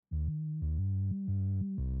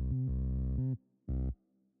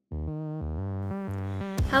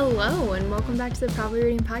Hello, and welcome back to the Probably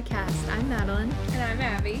Reading Podcast. I'm Madeline. And I'm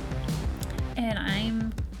Abby. And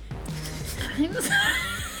I'm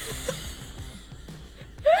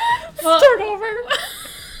Start over.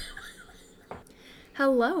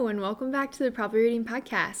 Hello, and welcome back to the Probably Reading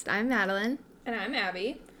Podcast. I'm Madeline. And I'm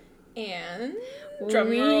Abby. And Drum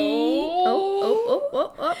roll.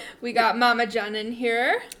 Oh. We got Mama Jen in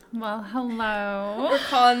here. well, hello. We're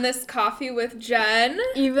calling this Coffee with Jen.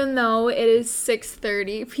 Even though it is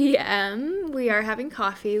 6:30 p.m., we are having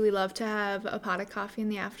coffee. We love to have a pot of coffee in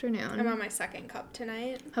the afternoon. I'm on my second cup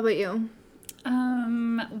tonight. How about you?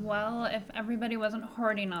 Well, if everybody wasn't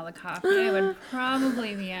hoarding all the coffee, I would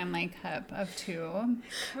probably be on my cup of 2.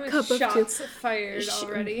 Cup of Shots fired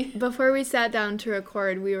already. Before we sat down to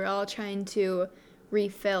record, we were all trying to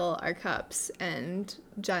refill our cups, and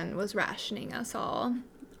Jen was rationing us all.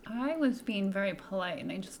 I was being very polite,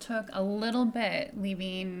 and I just took a little bit,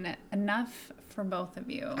 leaving enough for both of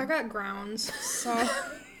you. I got grounds, so...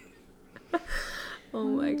 Oh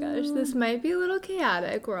my gosh, this might be a little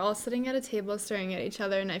chaotic. We're all sitting at a table staring at each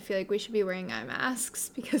other, and I feel like we should be wearing eye masks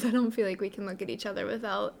because I don't feel like we can look at each other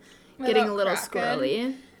without getting a little cracking.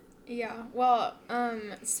 squirrely. Yeah, well,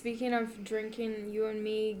 speaking of drinking, you and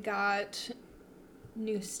me got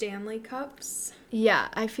new Stanley cups. Yeah,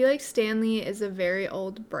 I feel like Stanley is a very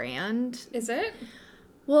old brand. Is it?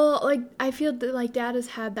 Well, like, I feel that, like, Dad has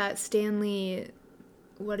had that Stanley,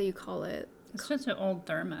 what do you call it? It's just an old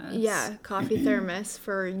thermos. Yeah, coffee thermos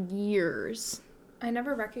for years. I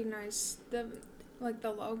never recognized the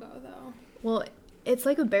logo though. Well, it's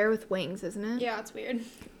like a bear with wings, isn't it? Yeah, it's weird.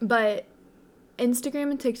 But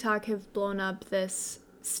Instagram and TikTok have blown up this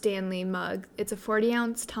Stanley mug. It's a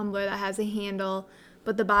 40-ounce tumbler that has a handle,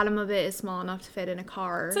 but the bottom of it is small enough to fit in a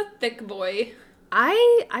car. It's a thick boy.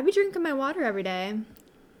 I be drinking my water every day.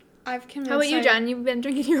 I've convinced. How about you, Jen? You've been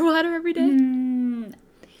drinking your water every day?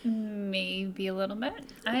 Maybe a little bit.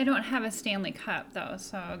 I don't have a Stanley cup, though,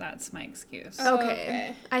 so that's my excuse.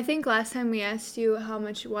 Okay. I think last time we asked you how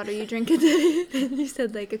much water you drink a day, and you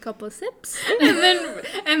said like a couple sips.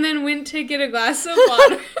 and then went to get a glass of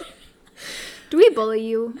water. Do we bully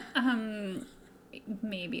you?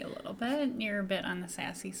 Maybe a little bit. You're a bit on the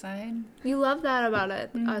sassy side. You love that about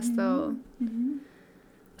us, though.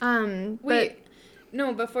 Wait.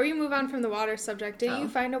 No, before you move on from the water subject, didn't Oh. you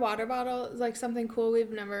find a water bottle, like something cool we've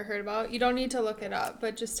never heard about? You don't need to look it up,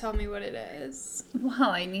 but just tell me what it is. Well,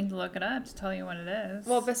 I need to look it up to tell you what it is.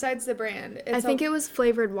 Well, besides the brand. I think it was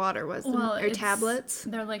flavored water, or it's- tablets.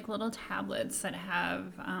 They're like little tablets that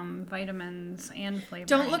have vitamins and flavor.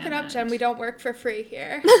 Don't look it up, Jen. We don't work for free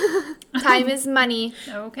here. Time is money.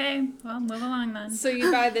 Okay, well, move along then. So you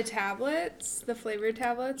buy the tablets, the flavored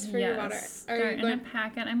tablets for your water. They're in a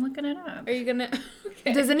packet. I'm looking it up. Are you gonna?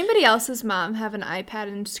 Okay. Does anybody else's mom have an iPad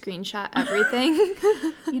and screenshot everything?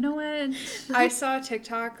 You know what? I saw a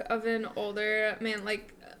TikTok of an older man,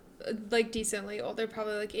 like decently older,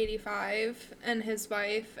 probably like 85, and his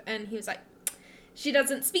wife, and he was like, "She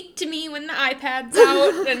doesn't speak to me when the iPad's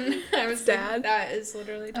out," and I was Dad. like, "That is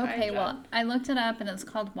literally time." Okay, well, I looked it up and it's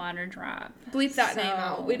called Water Drop. bleep that name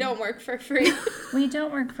out. We don't work for free. We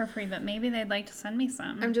don't work for free, but maybe they'd like to send me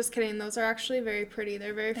some. I'm just kidding. Those are actually very pretty.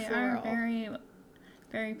 They're very They floral. are very,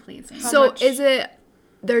 very pleasing. So much?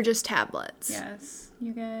 they're just tablets? Yes,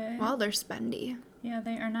 you get. Well, they're spendy. Yeah,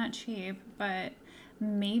 they are not cheap, but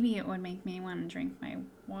maybe it would make me want to drink my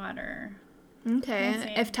water. Okay. Let's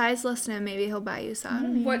see. If Ty's listening, maybe he'll buy you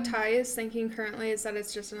some. What Ty is thinking currently is that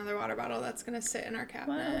it's just another water bottle that's gonna sit in our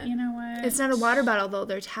cabinet. Well, you know what? It's not a water bottle, though.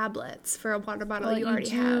 They're tablets. For a water bottle, Well, you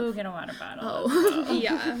already do have. get a water bottle. Oh.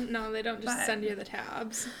 Yeah, no, they don't just But- send you the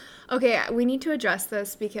tabs. Okay, we need to address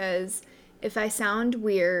this because if I sound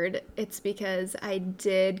weird, it's because I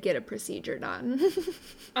did get a procedure done.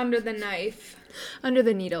 Under the knife. Under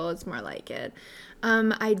the needle is more like it.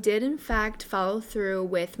 I did, in fact, follow through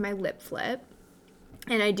with my lip flip.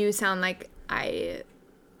 And I do sound like I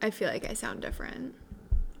feel like I sound different.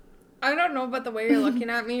 I don't know, but the way you're looking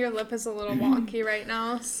at me, your lip is a little wonky right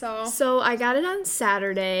now, so... So I got it on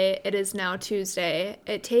Saturday. It is now Tuesday.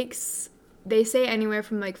 It takes, they say, anywhere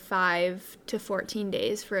from like 5 to 14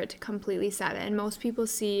 days for it to completely set in. Most people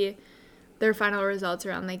see their final results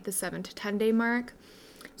around like the 7 to 10 day mark.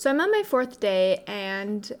 So I'm on my 4th day,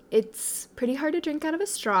 and it's pretty hard to drink out of a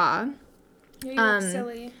straw. You look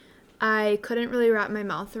silly. I couldn't really wrap my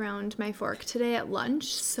mouth around my fork today at lunch,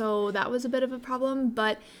 so that was a bit of a problem,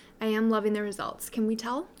 but I am loving the results. Can we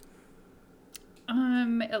tell?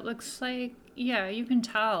 It looks like, yeah, you can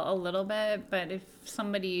tell a little bit, but if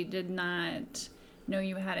somebody did not know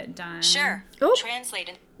you had it done. Sure. Oh.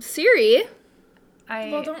 Translate. Siri?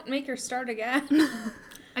 Well, don't make her start again.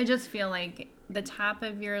 I just feel like the top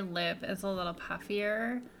of your lip is a little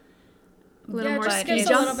puffier. A little Yeah, it more just but gives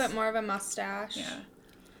it's- a little bit more of a mustache. Yeah.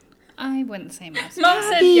 I wouldn't say mustache. Mom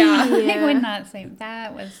said yeah. I would not say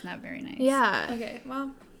that was not very nice. Yeah. Okay,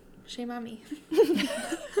 well, shame on me.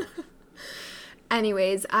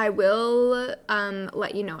 Anyways, I will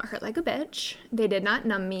let you know it hurt like a bitch. They did not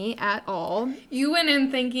numb me at all. You went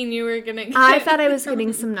in thinking you were gonna get I thought I was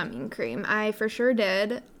getting some numbing cream. I for sure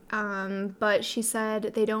did. But she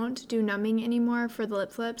said they don't do numbing anymore for the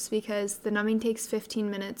lip flips because the numbing takes 15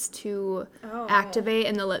 minutes to activate,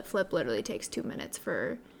 and the lip flip literally takes 2 minutes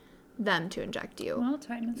for them to inject you. Well,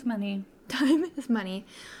 time is money. Time is money.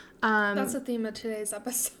 That's the theme of today's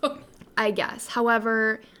episode. I guess.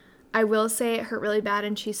 However, I will say it hurt really bad,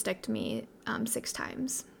 and she sticked me 6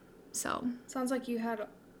 times. So Sounds like you had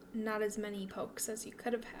not as many pokes as you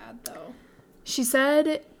could have had, though. she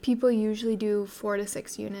said people usually do 4 to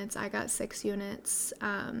 6 units. I got 6 units.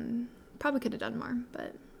 Probably could have done more,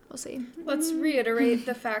 but we'll see. Let's reiterate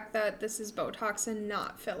the fact that this is Botox and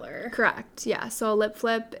not filler. Correct. Yeah. So a lip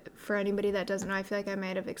flip, for anybody that doesn't know, I feel like I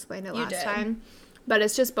might have explained it You last did. time. But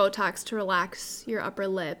it's just Botox to relax your upper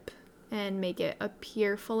lip and make it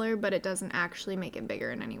appear fuller, but it doesn't actually make it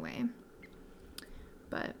bigger in any way.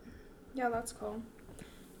 But Yeah, that's cool.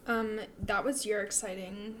 That was your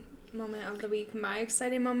exciting moment of the week. My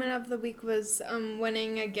exciting moment of the week was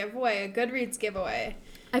winning a giveaway, a Goodreads giveaway.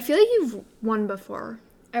 I feel like you've won before.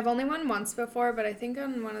 I've only won once before, but I think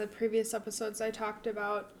on one of the previous episodes I talked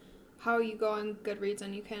about how you go on Goodreads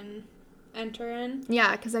and you can enter in.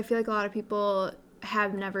 Yeah, because I feel like a lot of people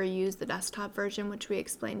have never used the desktop version, which we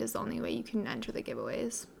explained is the only way you can enter the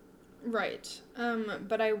giveaways. Right.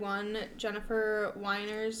 But I won Jennifer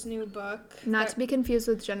Weiner's new book. Not to be confused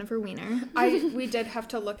with Jennifer Weiner. We did have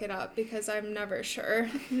to look it up because I'm never sure.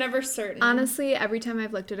 Never certain. Honestly, every time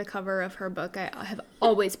I've looked at a cover of her book, I have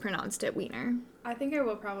always pronounced it Weiner. I think I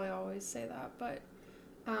will probably always say that, but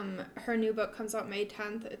her new book comes out May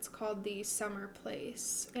 10th. It's called The Summer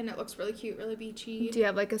Place, and it looks really cute, really beachy. Do you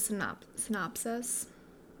have like a synopsis?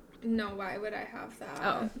 No, why would I have that?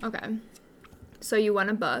 Oh, okay. So you won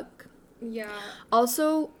a book. Yeah.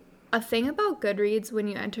 Also, a thing about Goodreads when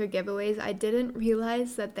you enter giveaways, I didn't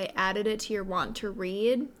realize that they added it to your want to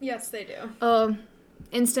read. Yes, they do.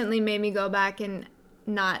 Instantly made me go back and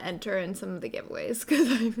not enter in some of the giveaways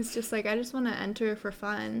because I was just like, I just want to enter for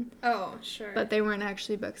fun. Oh, sure. But they weren't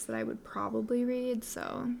actually books that I would probably read,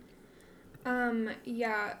 so.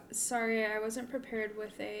 Yeah, sorry, I wasn't prepared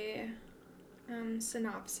with a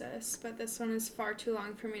synopsis, but this one is far too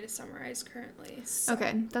long for me to summarize currently. So.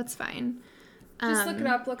 Okay, that's fine. Just look it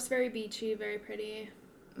up. Looks very beachy, very pretty.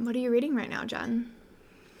 What are you reading right now, Jen?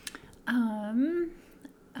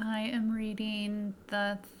 I am reading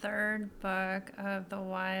the 3rd book of The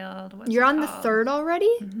Wild. What's You're it on the called? 3rd already?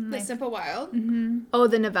 The Simple Wild. Oh,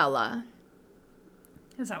 the novella.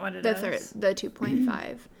 Is that what it The is? 3rd, the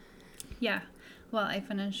 2.5. Yeah. Well, I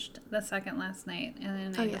finished the 2nd last night,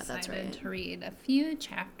 and then Oh, I yeah, that's decided right. to read a few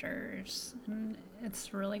chapters, and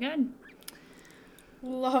it's really good.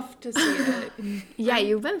 Love to see it. Yeah,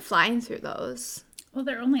 you've been flying through those. Well,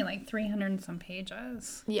 they're only like 300 and some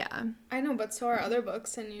pages. Yeah. I know, but so are other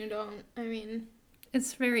books, and you don't. I mean,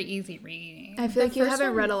 It's very easy reading. I feel The like you first haven't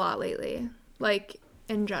one- read a lot lately. Like,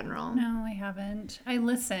 in general. No, I haven't. I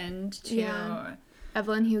listened to. Yeah.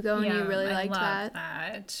 Evelyn Hugo, and you really I liked love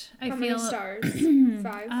that. I how feel. many stars?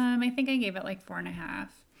 5? I think I gave it like 4.5.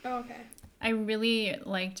 Oh, okay. I really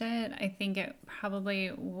liked it. I think it probably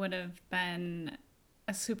would have been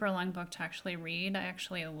a super long book to actually read. I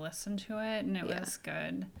actually listened to it, and it Yeah. was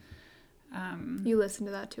good. You listened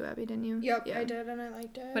to that too, Abby, didn't you? Yep, Yeah. I did, and I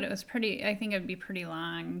liked it. But it was pretty. I think it'd be pretty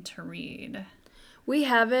long to read. We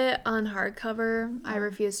have it on hardcover. I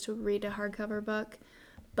refuse to read a hardcover book,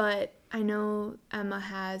 but I know Emma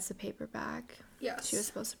has a paperback. Yes. She was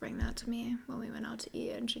supposed to bring that to me when we went out to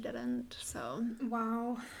eat, and she didn't. So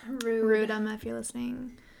Wow, rude. rude, Emma, if you're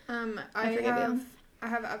listening. I forgive you.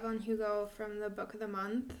 have Evelyn Hugo from the Book of the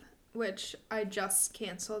Month, which I just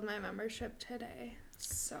canceled my membership today.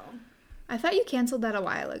 I thought you canceled that a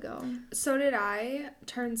while ago. So did I.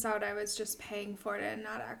 Turns out I was just paying for it and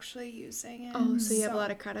not actually using it. Oh, so you have a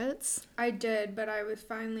lot of credits? I did, but I was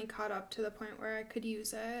finally caught up to the point where I could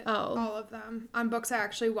use it. Oh. All of them. On books I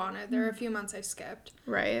actually wanted. There are a few months I skipped.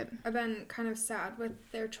 Right. I've been kind of sad with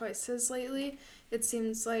their choices lately. It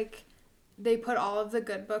seems like they put all of the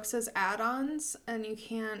good books as add-ons, and you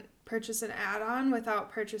can't purchase an add-on without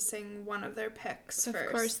purchasing one of their picks Of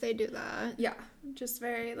first. course they do that. Yeah, just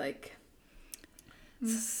very, like...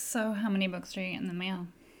 So, how many books do you get in the mail?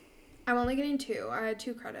 I'm only getting 2. I had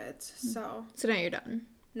 2 credits, so So now you're done.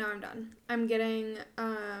 now I'm done. I'm getting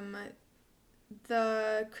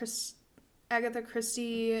Agatha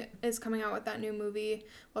Christie is coming out with that new movie.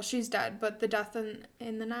 Well, she's dead, but the Death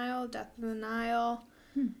in the Nile.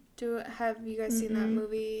 Have you guys seen that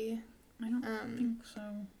movie? I don't think so.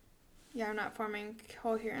 Yeah, I'm not forming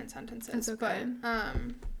coherent sentences. That's okay. But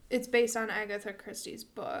it's based on Agatha Christie's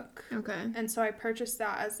book. Okay. And so I purchased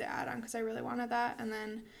that as the add-on because I really wanted that. And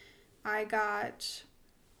then I got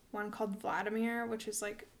one called Vladimir, which is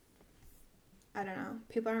like, I don't know.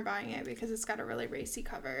 People aren't buying it because it's got a really racy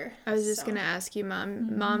cover. I was just going to ask you,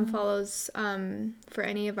 Mom. Mom follows, for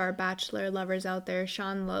any of our Bachelor lovers out there,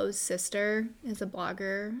 Sean Lowe's sister is a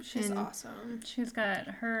blogger. She's awesome. She's got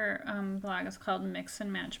her blog is called Mix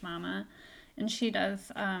and Match Mama, and she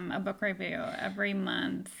does a book review every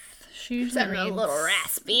month. She usually reads a little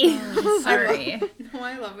raspy. Sorry. No,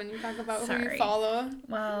 I love when you talk about who you follow.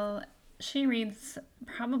 Well, she reads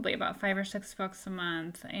probably about 5 or 6 books a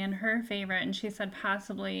month, and her favorite, and she said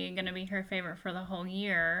possibly going to be her favorite for the whole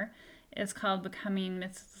year, is called Becoming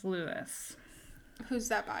Mrs. Lewis. Who's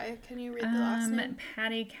that by? Can you read the last name?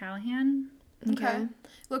 Patty Callahan. Okay.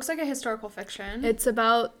 Looks like a historical fiction. It's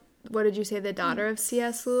about, what did you say, the daughter of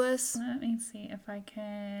C.S. Lewis? Let me see if I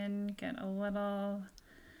can get a little...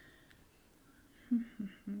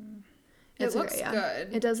 It looks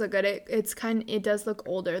good. It does look good. It does look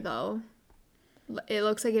older though. It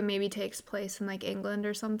looks like it maybe takes place in like England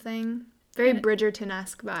or something. Very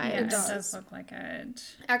Bridgerton-esque vibes. Yeah, it does look like it.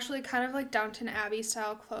 Actually, kind of like Downton Abbey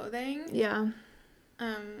style clothing. Yeah.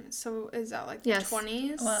 So is that like the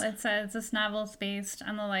 20s? Well, it says this novel is based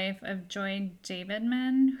on the life of Joy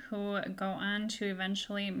Davidman, who go on to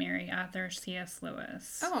eventually marry author C.S.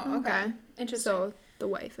 Lewis. Oh, okay. Interesting. So the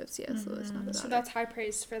wife of C.S. Lewis, not the daughter. So that's high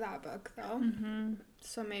praise for that book, though.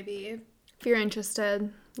 So maybe if you're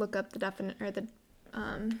interested, look up the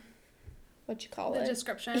what you call it? The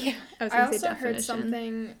description. Yeah, I also heard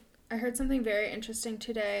something very interesting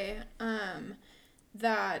today.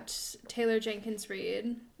 That Taylor Jenkins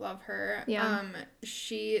Reid, love her. Yeah.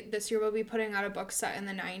 She this year will be putting out a book set in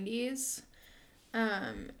the 90s.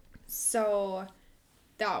 So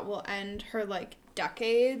that will end her like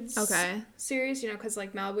decades series, because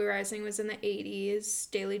like Malibu Rising was in the 80s,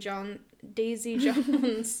 Daisy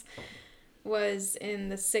Jones was in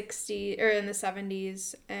the 60s or in the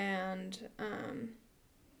 70s, and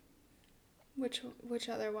which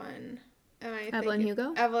other one am I Evelyn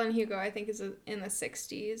Hugo? Evelyn Hugo, I think, is in the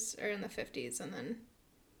 60s or in the 50s, and then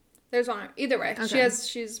there's one. Either way,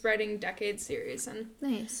 she's writing decade series, and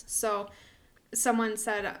nice. So someone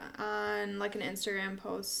said on like an Instagram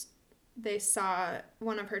post they saw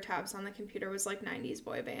one of her tabs on the computer was like 90s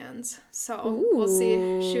boy bands. So we'll see.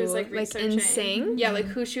 She was like researching. Like NSYNC? Yeah, like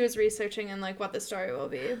who she was researching and like what the story will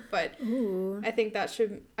be. But I think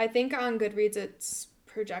on Goodreads it's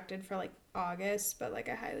projected for like August, but like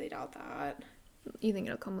I highly doubt that. You think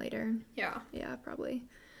it'll come later? Yeah. Yeah, probably.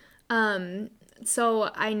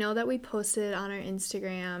 So I know that we posted on our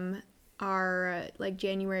Instagram our like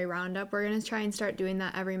January roundup. We're gonna try and start doing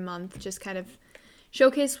that every month, just kind of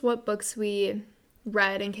showcase what books we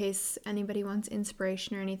read in case anybody wants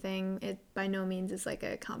inspiration or anything. It by no means is like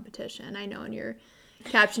a competition. I know in your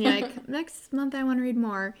caption you're like, next month I want to read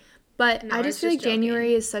more. But no, I just feel like joking.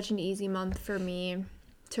 January is such an easy month for me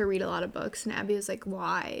to read a lot of books. And Abby was like,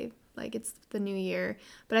 why? Like, it's the new year.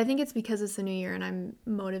 But I think it's because it's the new year and I'm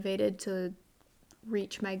motivated to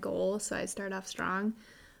reach my goal. So I start off strong.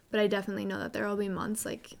 But I definitely know that there will be months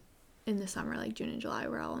like in the summer, like June and July,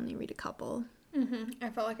 where I'll only read a couple. I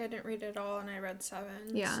felt like I didn't read it all, and I read 7.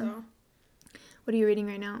 Yeah. So. What are you reading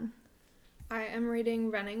right now? I am reading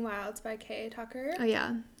Running Wilds by Kay Tucker. Oh,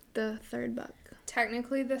 yeah. The 3rd book.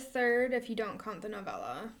 Technically the 3rd, if you don't count the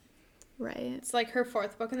novella. Right. It's like her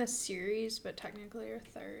 4th book in the series, but technically her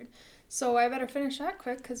 3rd. So I better finish that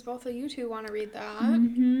quick, because both of you two want to read that.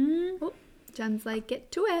 Oh, Jen's like, get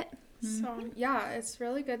to it. So, yeah, it's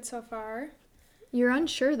really good so far. You're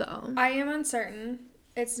unsure, though. I am uncertain.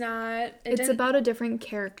 It's not... It's about a different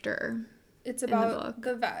character. It's about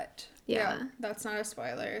the vet. Yeah. That's not a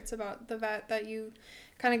spoiler. It's about the vet that you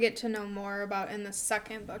kind of get to know more about in the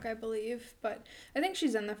 2nd book, I believe. But I think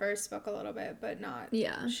she's in the 1st book a little bit, but not...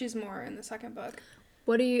 Yeah. She's more in the 2nd book.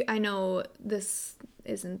 I know this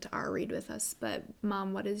isn't our read with us, but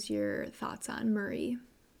Mom, what is your thoughts on Marie?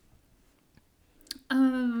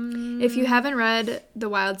 If you haven't read the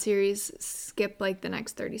Wild series, skip like the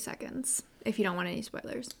next 30 seconds if you don't want any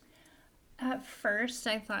spoilers. At first,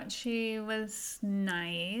 I thought she was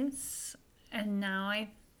nice, and now I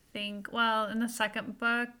think, well, in the 2nd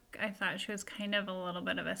book, I thought she was kind of a little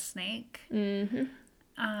bit of a snake.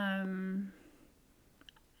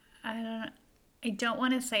 I I don't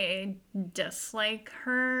want to say I dislike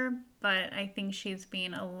her, but I think she's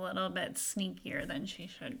being a little bit sneakier than she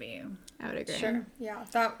should be. I would agree. Sure. Yeah.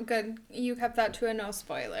 That good. You kept that to a no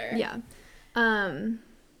spoiler. Yeah.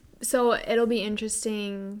 So it'll be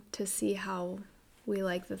interesting to see how we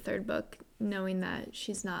like the third book, knowing that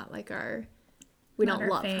she's not like we Not don't her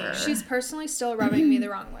love her. fave. She's personally still rubbing me the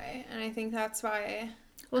wrong way, and I think that's why.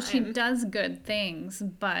 Well, she does good things,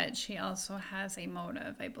 but she also has a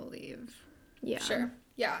motive, I believe. Yeah. Sure.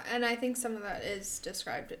 Yeah, and I think some of that is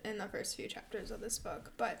described in the first few chapters of this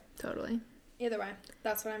book, but Totally. either way,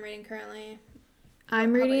 that's what I'm reading currently.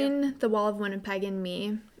 I'm How about reading The Wall of Winnipeg and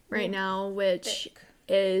Me right now, which Thick.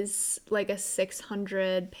 is like a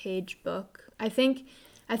 600-page book. I think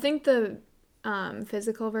the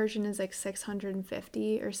physical version is like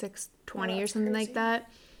 650 or 620 or that's something crazy. like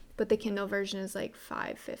that, but the Kindle version is like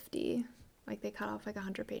 550. Like they cut off like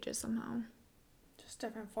 100 pages somehow. Just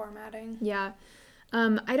different formatting. Yeah.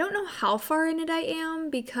 I don't know how far in it I am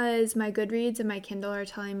because my Goodreads and my Kindle are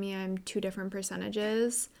telling me I'm 2 different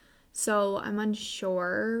percentages. So I'm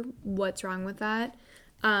unsure what's wrong with that.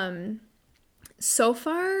 So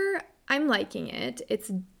far, I'm liking it. It's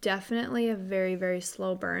definitely a very, very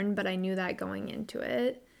slow burn, but I knew that going into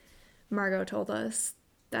it. Margot told us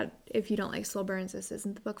that if you don't like slow burns, this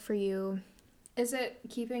isn't the book for you. Is it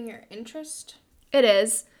keeping your interest? It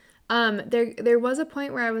is. There was a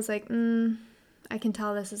point where I was like, I can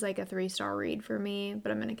tell this is like a 3-star read for me,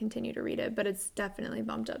 but I'm going to continue to read it. But it's definitely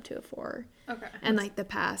bumped up to a 4. Okay. And like the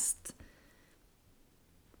past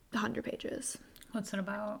 100 pages. What's it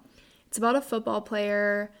about? It's about a football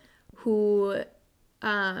player who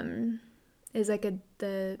is like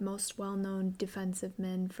the most well-known defensive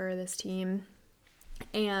man for this team.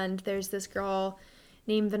 And there's this girl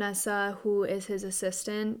named Vanessa who is his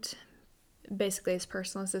assistant, basically his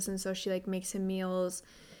personal assistant. So she like makes him meals,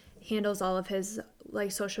 handles all of his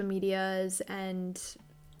like social medias and Does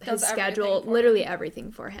his everything schedule, for literally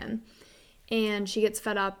everything for him. And she gets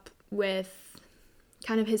fed up with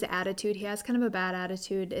kind of his attitude. He has kind of a bad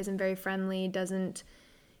attitude, isn't very friendly,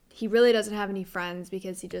 he really doesn't have any friends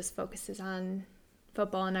because he just focuses on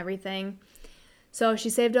football and everything. So she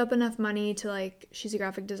saved up enough money to like, she's a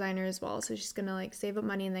graphic designer as well, so she's gonna like save up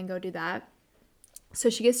money and then go do that. So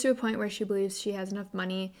she gets to a point where she believes she has enough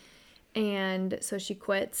money, and so she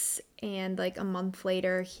quits, and like a month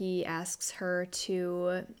later he asks her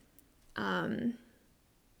to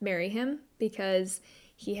marry him because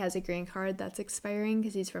he has a green card that's expiring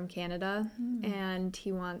because he's from Canada and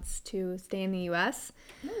he wants to stay in the US.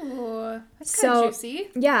 Ooh, that's kind of juicy.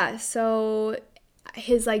 Yeah, so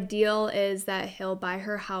his like deal is that he'll buy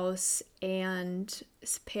her house and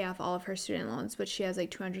pay off all of her student loans, which she has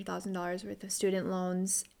like $200,000 worth of student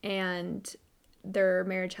loans, and their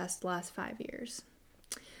marriage has to last 5 years.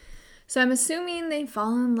 So I'm assuming they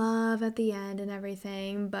fall in love at the end and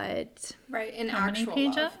everything, but Right, in How many actual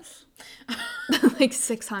pages? love. like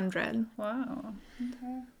 600. Wow.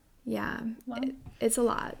 Yeah, Wow. it's a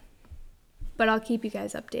lot. But I'll keep you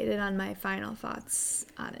guys updated on my final thoughts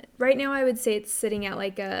on it. Right now, I would say it's sitting at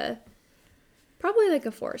like probably like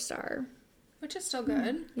a 4-star. Which is still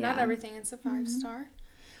good. Yeah. Not everything is a 5-star.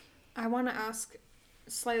 I want to ask,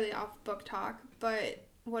 slightly off book talk, but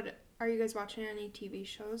what are you guys watching any TV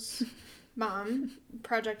shows? Mom,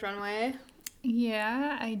 Project Runway.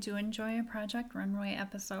 Yeah, I do enjoy a Project Runway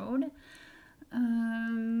episode.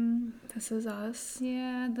 This Is Us.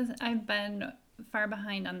 Yeah, I've been far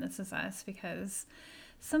behind on This Is Us because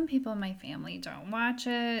some people in my family don't watch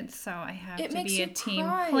it, so I have It to makes be a you team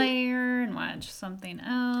cry. player and watch something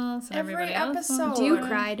else. And Every everybody else won't episode. Do you watch it.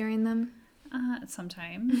 cry during them?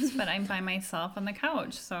 Sometimes, but I'm by myself on the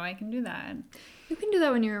couch, so I can do that. You can do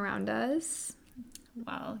that when you're around us.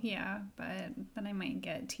 Well, yeah, but then I might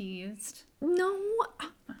get teased. No.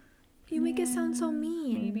 You make it sound so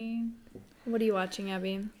mean. Maybe. What are you watching,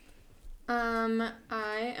 Abby?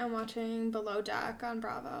 I am watching Below Deck on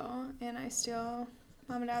Bravo, and I steal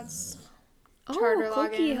Mom and Dad's charter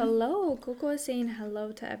Cookie, login. hello. Coco is saying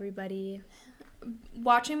hello to everybody.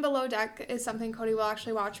 Watching Below Deck is something Cody will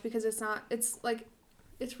actually watch because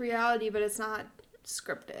it's reality, but it's not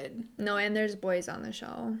scripted. No, and there's boys on the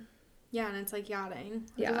show. Yeah, and it's like yachting.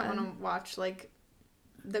 He Yeah. doesn't want to watch like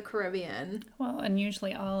the Caribbean. Well, and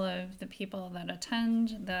usually all of the people that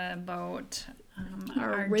attend the boat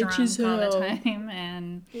Are are rich drunk as all the hell. time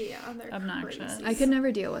and Yeah, they're Obnoxious. crazy. I could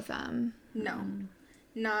never deal with them. No,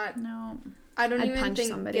 not. no. I don't I'd even punch think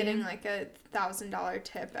somebody. getting like a $1,000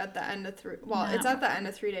 tip at the end of it's No. at the end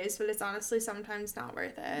of 3 days, but it's honestly sometimes not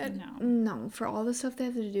worth it. No. No, for all the stuff they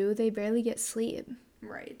have to do, they barely get sleep.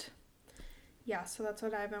 Right. Yeah, so that's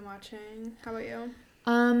what I've been watching. How about you?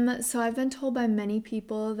 So I've been told by many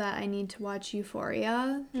people that I need to watch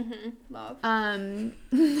Euphoria. Love.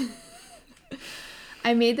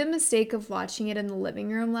 I made the mistake of watching it in the living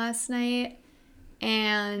room last night,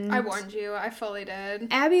 and I warned you. I fully did.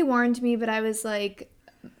 Abby warned me, but I was like,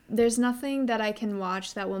 there's nothing that I can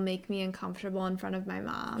watch that will make me uncomfortable in front of my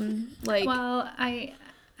mom. Like, Well,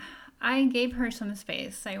 I gave her some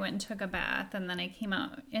space. I went and took a bath, and then I came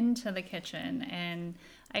out into the kitchen, and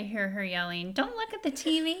I hear her yelling, "Don't look at the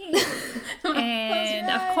TV!" And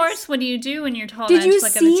of course, what do you do when you're told Did not you to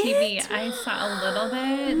look at the see TV? it? I saw a little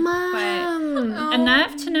bit, Mom. but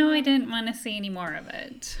enough to know I didn't want to see any more of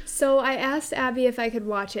it. So I asked Abby if I could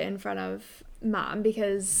watch it in front of Mom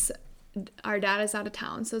because our dad is out of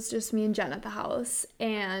town, so it's just me and Jen at the house.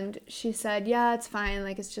 And she said, yeah, it's fine.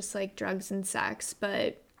 Like, it's just, like, drugs and sex,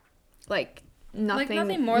 but, like, nothing. Like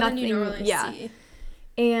nothing more than you normally see.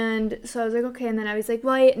 And so I was like, okay. And then I was like,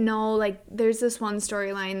 no, like, there's this one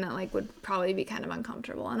storyline that, like, would probably be kind of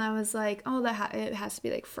uncomfortable. And I was like, oh, it has to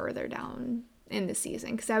be, like, further down in the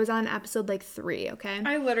season. Because I was on episode, like, 3, okay?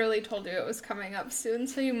 I literally told you it was coming up soon,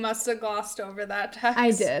 so you must have glossed over that text.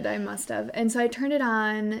 I did. I must have. And so I turned it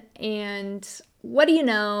on, and what do you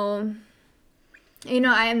know? You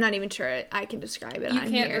know, I am not even sure I can describe it on here.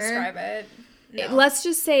 You can't describe it. No. Let's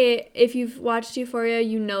just say, if you've watched Euphoria,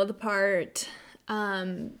 you know the part.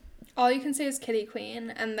 All you can say is Kitty Queen,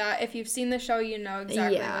 and that if you've seen the show, you know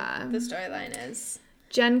exactly Yeah. what the storyline is.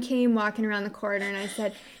 Jen came walking around the corner, and I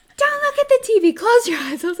said, don't look at the TV, close your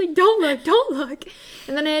eyes. I was like, don't look.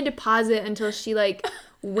 And then I had to pause it until she, like,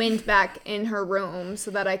 went back in her room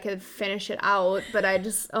so that I could finish it out. But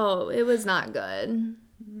it was not good.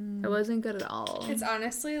 It wasn't good at all. It's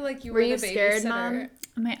honestly like you Were were you the scared, babysitter. Mom?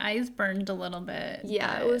 My eyes burned a little bit.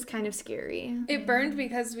 Yeah, but it was kind of scary. It burned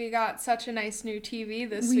because we got such a nice new TV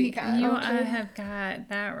this weekend. You have got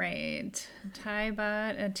that right. Ty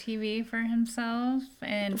bought a TV for himself,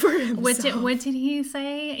 and what did he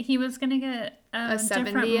say? He was gonna get a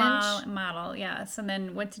different 70-inch? model. Yes, and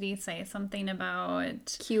then what did he say? Something about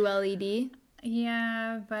QLED.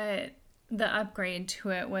 yeah, but the upgrade to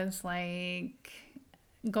it was like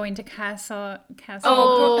going to Castle.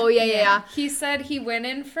 Oh, yeah. He said he went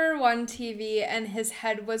in for one TV and his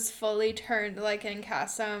head was fully turned like in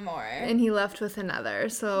Casa Amor. And he left with another.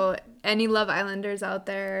 So any Love Islanders out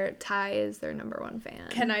there, Ty is their number 1 fan.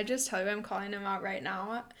 Can I just tell you, I'm calling him out right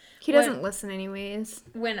now. He doesn't listen anyways.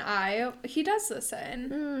 He does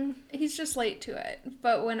listen. He's just late to it.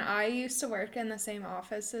 But when I used to work in the same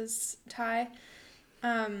office as Ty,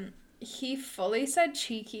 he fully said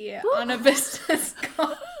cheeky on a business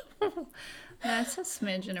call. That's a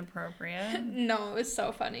smidge inappropriate. No, it was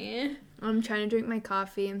so funny. I'm trying to drink my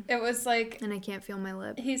coffee, It was like, and I can't feel my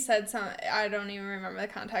lip. he said something, I don't even remember the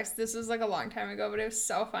context. This was like a long time ago, but it was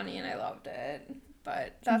so funny and I loved it.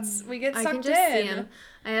 But we get I sucked can just see in. him.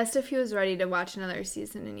 I asked if he was ready to watch another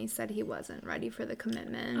season, and he said he wasn't ready for the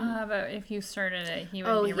commitment. But if you started it, he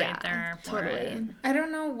would be right there for totally. it. I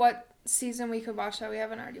don't know what season we could watch that we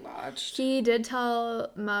haven't already watched. He did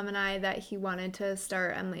tell Mom and I that he wanted to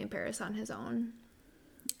start Emily in Paris on his own.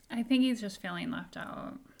 I think he's just feeling left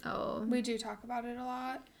out. Oh. We do talk about it a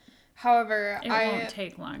lot. However, It won't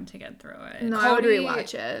take long to get through it. No, I would Cody-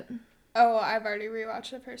 rewatch it. Oh, I've already rewatched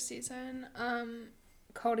the first season.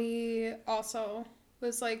 Cody also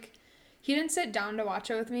was like, he didn't sit down to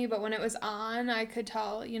watch it with me, but when it was on, I could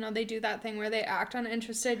tell, they do that thing where they act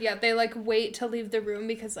uninterested, yet they, like, wait to leave the room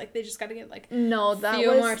because, like, they just got to get, like, No, that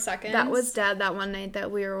few was more seconds. That was Dad that one night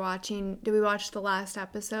that we were watching. Did we watch the last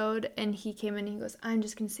episode? And he came in and he goes, I'm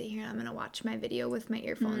just going to sit here and I'm going to watch my video with my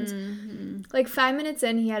earphones. Mm-hmm. Like 5 minutes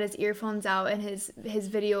in, he had his earphones out and his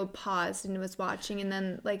video paused and was watching. And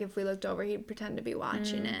then, like, if we looked over, he'd pretend to be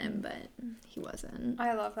watching it, but he wasn't.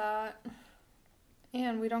 I love that.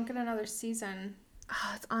 And we don't get another season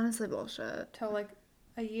Oh, it's honestly bullshit. till, like,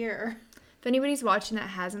 a year. If anybody's watching that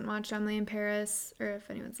hasn't watched Emily in Paris, or if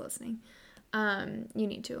anyone's listening, you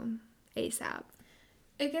need to ASAP.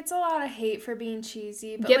 It gets a lot of hate for being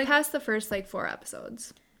cheesy, but, Get like, past the first, like, 4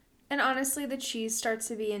 episodes. and honestly, the cheese starts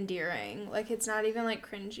to be endearing. Like, it's not even, like,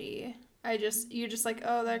 cringy. You're just like,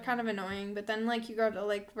 oh, they're kind of annoying, but then, like, you grow to,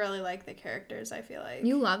 like, really like the characters, I feel like.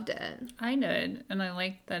 You loved it. I did, and I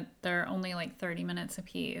like that they're only like 30 minutes a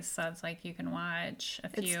piece, so it's like you can watch a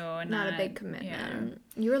few. It's and not a big commitment.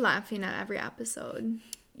 You were laughing at every episode.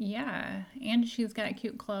 Yeah, and she's got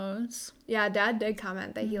cute clothes. Yeah, Dad did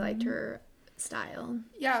comment that he liked her style.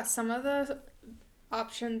 Yeah, some of the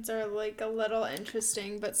options are, like, a little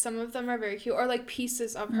interesting, but some of them are very cute. Or, like,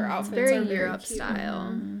 pieces of her outfits Very are very Europe cute.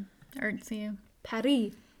 style. Artsy.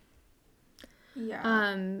 Paris.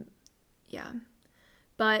 Yeah. Yeah.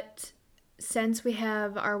 But since we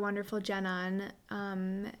have our wonderful Jen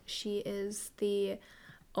on, she is the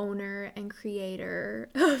owner and creator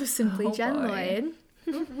of Simply Jen boy.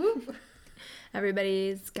 Lloyd.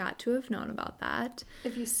 Everybody's got to have known about that.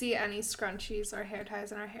 If you see any scrunchies or hair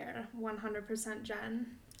ties in our hair, 100%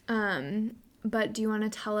 Jen. But do you want to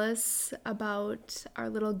tell us about our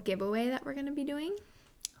little giveaway that we're going to be doing?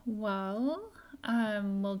 Well,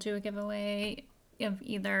 we'll do a giveaway of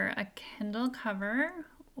either a Kindle cover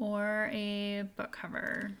or a book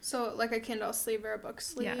cover. So like a Kindle sleeve or a book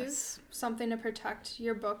sleeve. Yes. Something to protect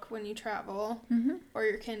your book when you travel or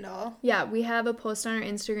your Kindle. Yeah, we have a post on our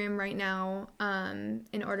Instagram right now.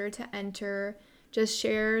 In order to enter, just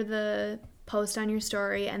share the post on your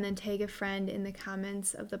story and then tag a friend in the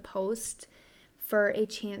comments of the post for a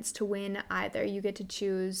chance to win either. You get to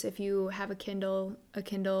choose if you have a Kindle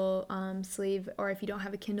sleeve, or if you don't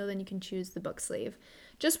have a Kindle, then you can choose the book sleeve.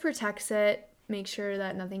 Just protects it, make sure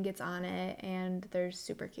that nothing gets on it, and they're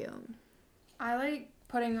super cute. I like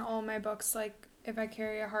putting all my books, like, if I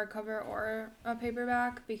carry a hardcover or a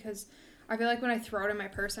paperback, because I feel like when I throw it in my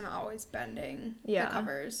purse, I'm always bending the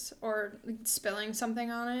covers or spilling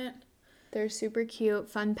something on it. They're super cute,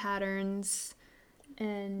 fun patterns,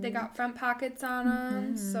 and they got front pockets on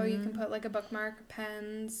them, so you can put, like, a bookmark,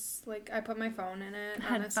 pens, like, I put my phone in it,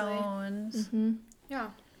 honestly. Headphones. Yeah,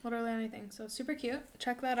 literally anything. So super cute.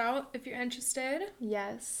 Check that out if you're interested.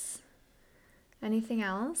 Yes. Anything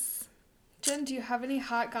else? Jen, do you have any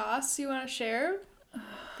hot goss you want to share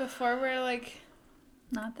before we're like...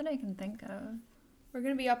 Not that I can think of. We're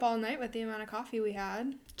going to be up all night with the amount of coffee we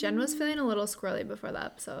had. Jen was feeling a little squirrely before the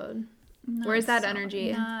episode. Not Where's that so-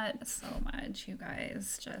 energy? Not so much. You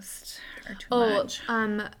guys just are too much.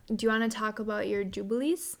 Do you want to talk about your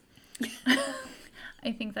Jubilees?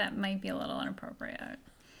 I think that might be a little inappropriate.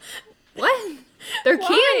 What? They're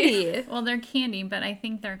candy. Well, they're candy, but I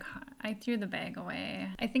think I threw the bag away.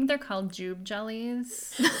 I think they're called Jube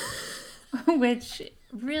jellies, which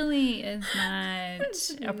really is not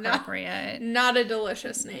appropriate. Not a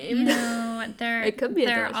delicious name. No, It could be a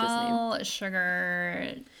they're delicious name. all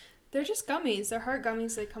sugar. They're just gummies. They're heart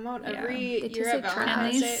gummies. They come out every They year taste at like And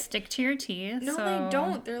Valentine's they Day. stick to your teeth. No, so they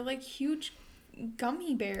don't. They're like huge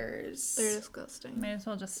gummy bears. They're disgusting. Might as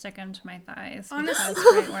well just stick them to my thighs. Honestly. Because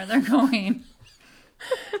that's right where they're going.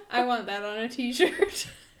 I want that on a t-shirt.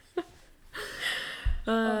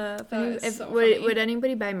 Is so funny. Would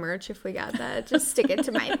anybody buy merch if we got that? Just stick it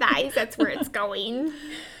to my thighs. That's where it's going.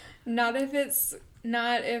 Not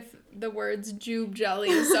if the words Jube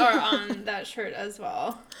jellies are on that shirt as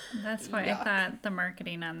well. That's why Yuck. I thought the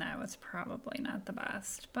marketing on that was probably not the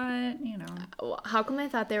best. But, How come I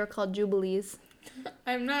thought they were called Jubilees?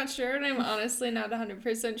 I'm not sure, and I'm honestly not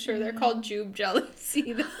 100% sure they're called Jube jellies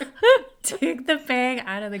either. take the bag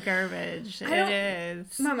out of the garbage. It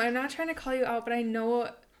is. Mom, I'm not trying to call you out, but I know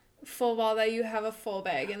full well that you have a full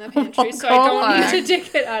bag in the pantry, so I don't need to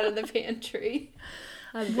dig it out of the pantry.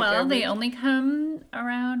 Well, they only come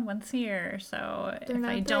around once a year, so They're if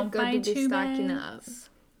not I that don't good buy to be two stocking bags,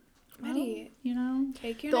 Maddie,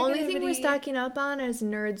 take your The only thing we're negativity. stocking up on is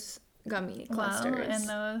Nerds gummy clusters. well,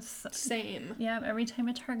 and those. Same. Yeah, every time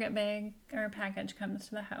a Target bag or package comes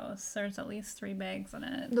to the house, there's at least 3 bags in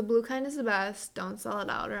it. The blue kind is the best. Don't sell it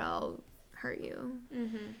out or I'll hurt you.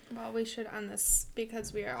 Well, we should end this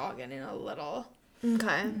because we are all getting a little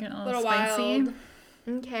Okay. Getting a little spicy. wild.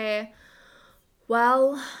 Okay.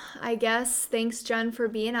 Well, I guess thanks, Jen, for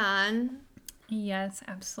being on. Yes,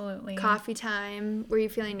 absolutely. Coffee time. Were you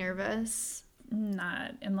feeling nervous?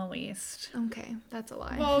 Not in the least. Okay, that's a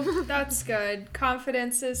lie. Well, that's good.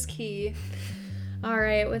 Confidence is key. All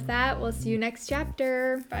right, with that, we'll see you next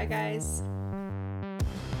chapter. Bye, guys.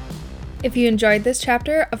 If you enjoyed this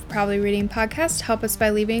chapter of Probably Reading Podcast, help us by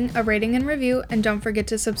leaving a rating and review, and don't forget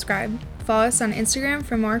to subscribe. Follow us on Instagram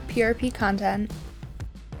for more PRP content.